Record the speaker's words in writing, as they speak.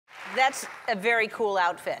That's a very cool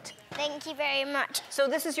outfit. Thank you very much. So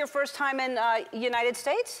this is your first time in United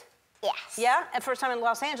States? Yes. Yeah? And first time in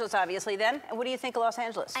Los Angeles, obviously, then? And what do you think of Los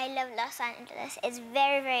Angeles? I love Los Angeles. It's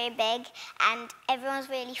very, very big, and everyone's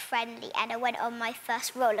really friendly, and I went on my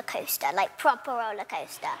first roller coaster, like proper roller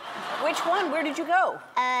coaster. Which one? Where did you go?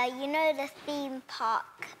 You know the theme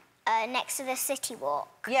park next to the City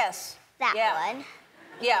Walk? Yes. That yeah. one.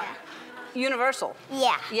 Yeah. Universal?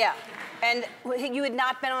 Yeah. Yeah. And you had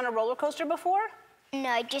not been on a roller coaster before?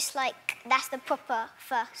 No, just like, that's the proper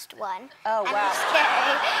first one. Oh, and wow.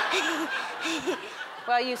 It's scary.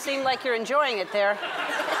 Well, you seem like you're enjoying it there.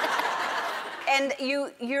 And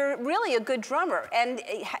you're really a good drummer, and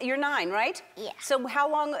you're 9, right? Yeah. So how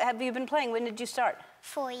long have you been playing? When did you start?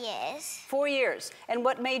 4 years. 4 years. And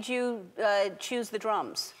what made you choose the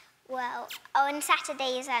drums? Well, on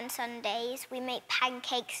Saturdays and Sundays, we make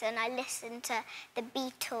pancakes, and I listen to the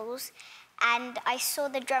Beatles, and I saw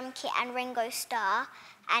the drum kit and Ringo Starr,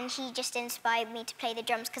 and he just inspired me to play the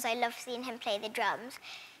drums because I love seeing him play the drums.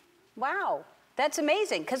 Wow, that's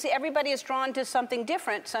amazing, because everybody is drawn to something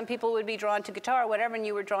different. Some people would be drawn to guitar or whatever, and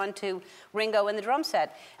you were drawn to Ringo and the drum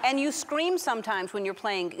set. And you scream sometimes when you're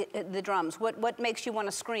playing the drums. What makes you want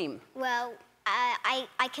to scream? Well,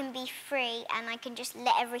 I can be free, and I can just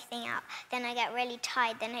let everything out. Then I get really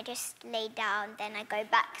tired, then I just lay down. Then I go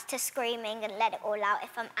back to screaming and let it all out.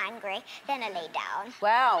 If I'm angry, then I lay down.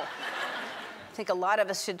 Wow. I think a lot of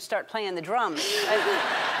us should start playing the drums.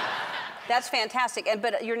 That's fantastic.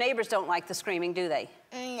 But your neighbors don't like the screaming, do they?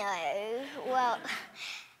 No. Well,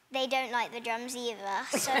 they don't like the drums either.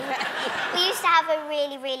 So we used to have a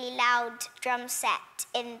really, really loud drum set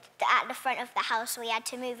at the front of the house. So we had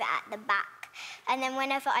to move it at the back. And then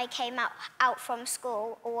whenever I came out from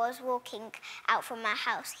school or was walking out from my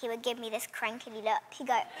house, he would give me this crankly look. He'd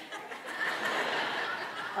go...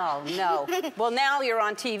 Oh, no. Well, now you're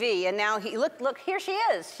on TV, and now look, here she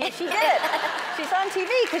is. She did it. She's on TV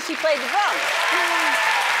because she played the drums.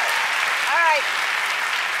 All right.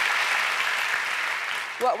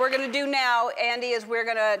 What we're going to do now, Andy, is we're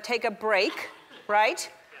going to take a break, right?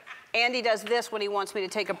 Andy does this when he wants me to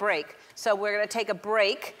take a break. So we're going to take a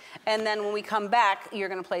break, and then when we come back, you're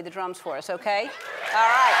going to play the drums for us, okay? All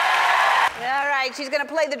right. All right, she's going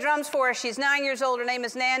to play the drums for us. She's 9 years old. Her name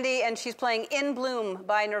is Nandi, and she's playing In Bloom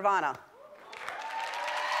by Nirvana.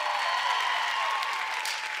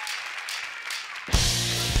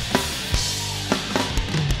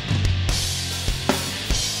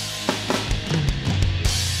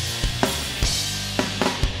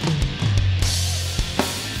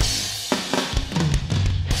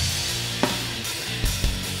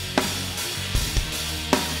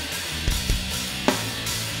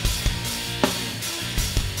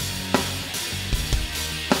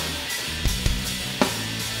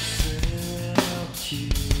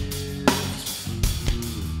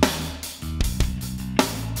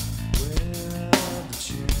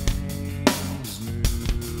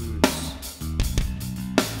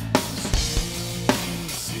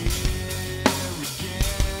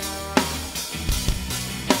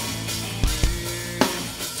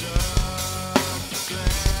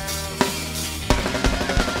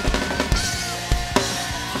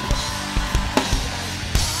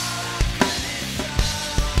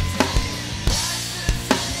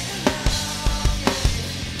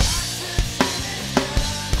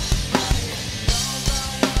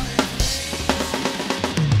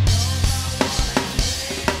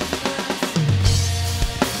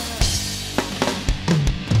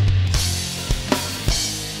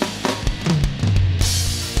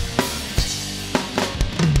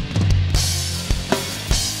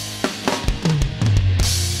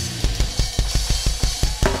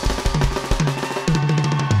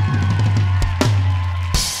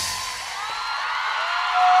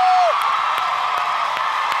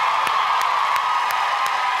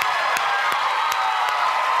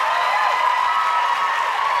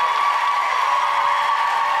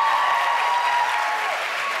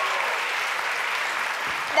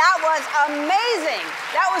 That was amazing.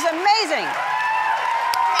 That was amazing.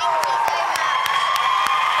 Thank you so much.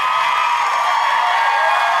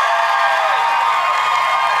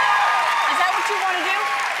 Is that what you want to do?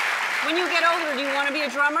 When you get older, do you want to be a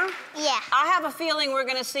drummer? Yeah. I have a feeling we're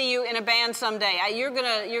going to see you in a band someday. You're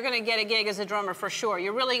gonna get a gig as a drummer for sure.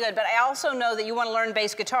 You're really good. But I also know that you want to learn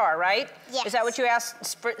bass guitar, right? Yes. Is that what you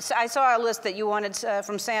asked? I saw a list that you wanted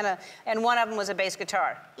from Santa, and one of them was a bass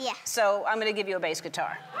guitar. Yeah. So I'm going to give you a bass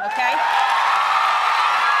guitar, okay?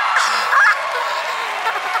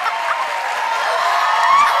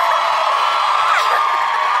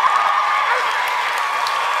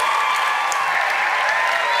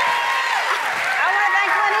 I want to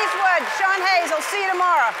thank Clint Eastwood. see you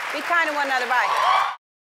tomorrow. Be kind to one another. Bye.